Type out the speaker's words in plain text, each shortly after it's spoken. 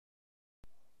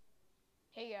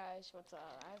Hey guys, what's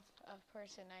up? I have a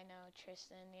person I know,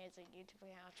 Tristan. He has a YouTube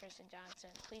channel, Tristan Johnson.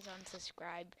 Please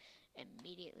unsubscribe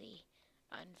immediately.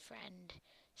 Unfriend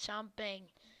something.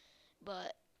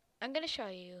 But I'm going to show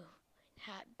you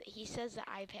how he says the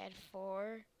iPad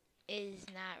 4 is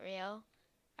not real.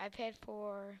 iPad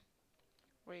 4,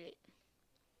 wait.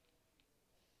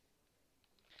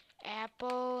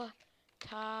 Apple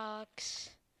talks,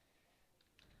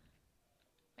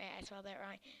 wait, I spelled that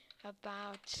wrong,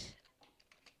 about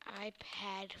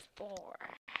iPad 4.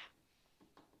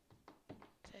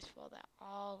 I spelled that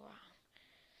all wrong.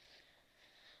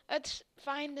 Let's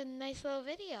find a nice little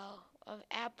video of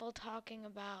Apple talking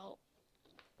about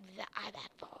the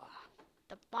iPad 4,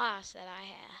 the boss that I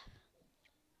have.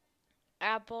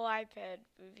 Apple iPad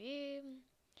review.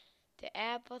 To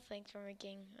Apple, thanks for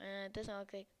making. It doesn't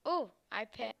look like. Oh,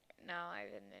 iPad. No,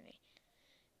 iPad Mini.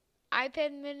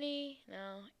 iPad Mini.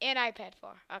 No, and iPad 4.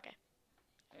 Okay.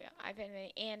 There we go. iPad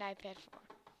Mini and iPad 4.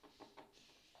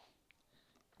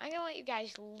 I'm gonna let you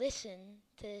guys listen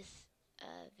to this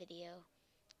video.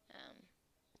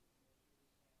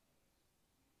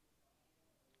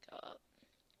 Go up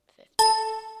 50.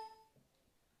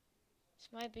 This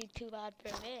might be too loud for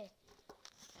me.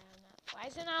 I don't know. Why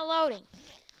is it not loading?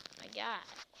 My God.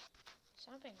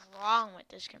 Something wrong with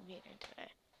this computer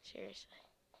today. Seriously.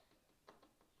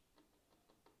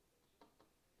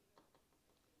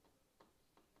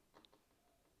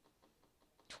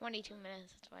 "22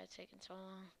 minutes. That's why it's taking so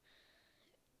long.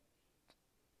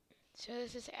 So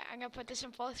this is. I'm gonna put this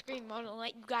in full screen mode and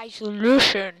let you guys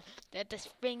listen that this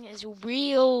thing is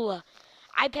real.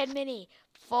 iPad Mini,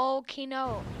 full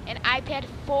keynote, and iPad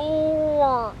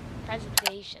 4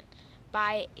 presentation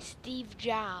by Steve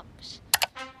Jobs.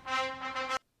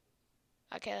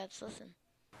 Okay, let's listen.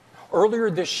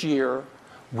 Earlier this year,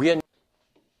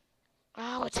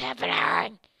 what's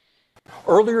happening?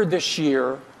 Earlier this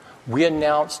year, we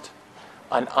announced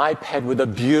an iPad with a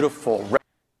beautiful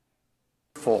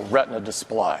Retina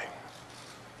display.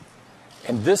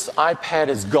 And this iPad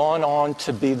has gone on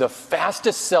to be the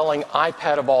fastest-selling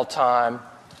iPad of all time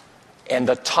and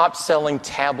the top-selling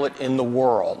tablet in the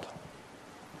world.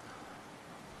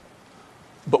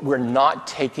 But we're not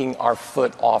taking our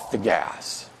foot off the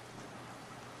gas.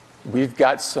 We've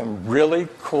got some really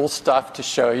cool stuff to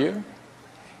show you.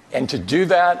 And to do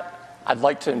that, I'd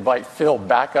like to invite Phil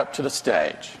back up to the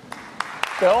stage.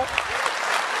 Phil?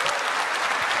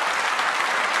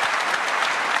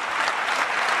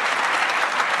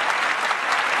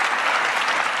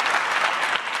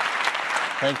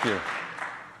 Thank you.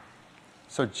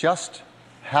 So just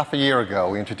half a year ago,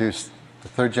 we introduced the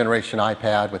third generation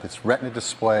iPad with its Retina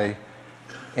display,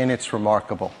 and it's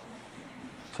remarkable.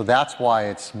 So that's why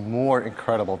it's more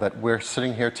incredible that we're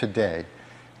sitting here today,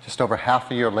 just over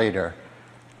half a year later,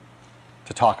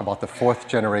 to talk about the fourth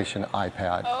generation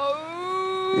iPad.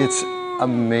 It's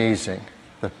amazing.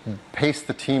 The pace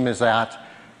the team is at,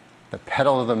 the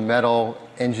pedal to the metal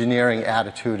engineering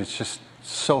attitude, it's just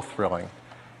so thrilling.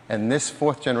 And this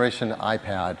fourth generation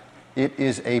iPad, it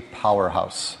is a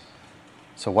powerhouse.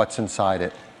 So what's inside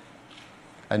it?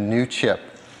 A new chip,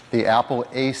 the Apple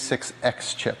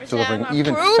A6X chip, delivering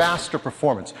even faster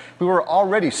performance. We were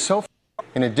already so far.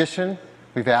 In addition,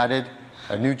 we've added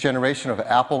a new generation of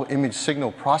Apple image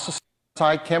signal processing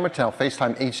side camera channel,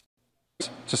 FaceTime HD,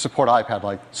 to support iPad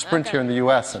like Sprint here in the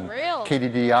US and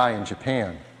KDDI in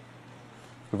Japan.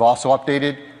 We've also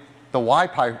updated the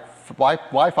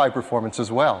Wi-Fi performance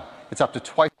as well. It's up to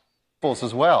twice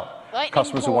as well.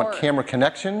 Customers who want camera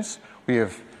connections, we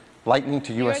have Lightning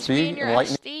to USB and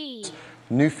Lightning.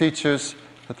 New features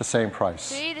at the same price.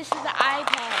 See, this is the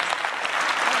iPad.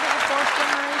 This is the fourth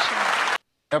generation.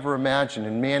 Never imagined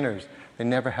in manners they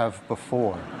never have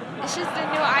before. This is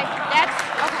the new iPad. That's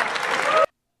okay.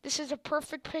 This is a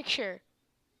perfect picture.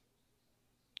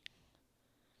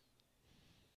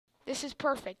 This is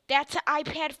perfect. That's an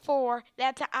iPad 4.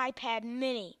 That's an iPad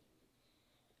Mini.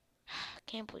 I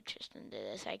can't believe Tristan did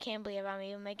this. I can't believe I'm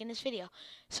even making this video.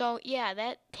 So, yeah,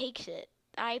 that takes it.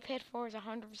 The iPad 4 is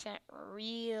 100%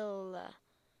 real.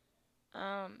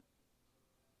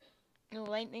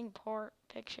 Lightning port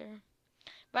picture.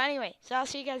 But anyway, so I'll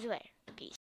see you guys later. Peace.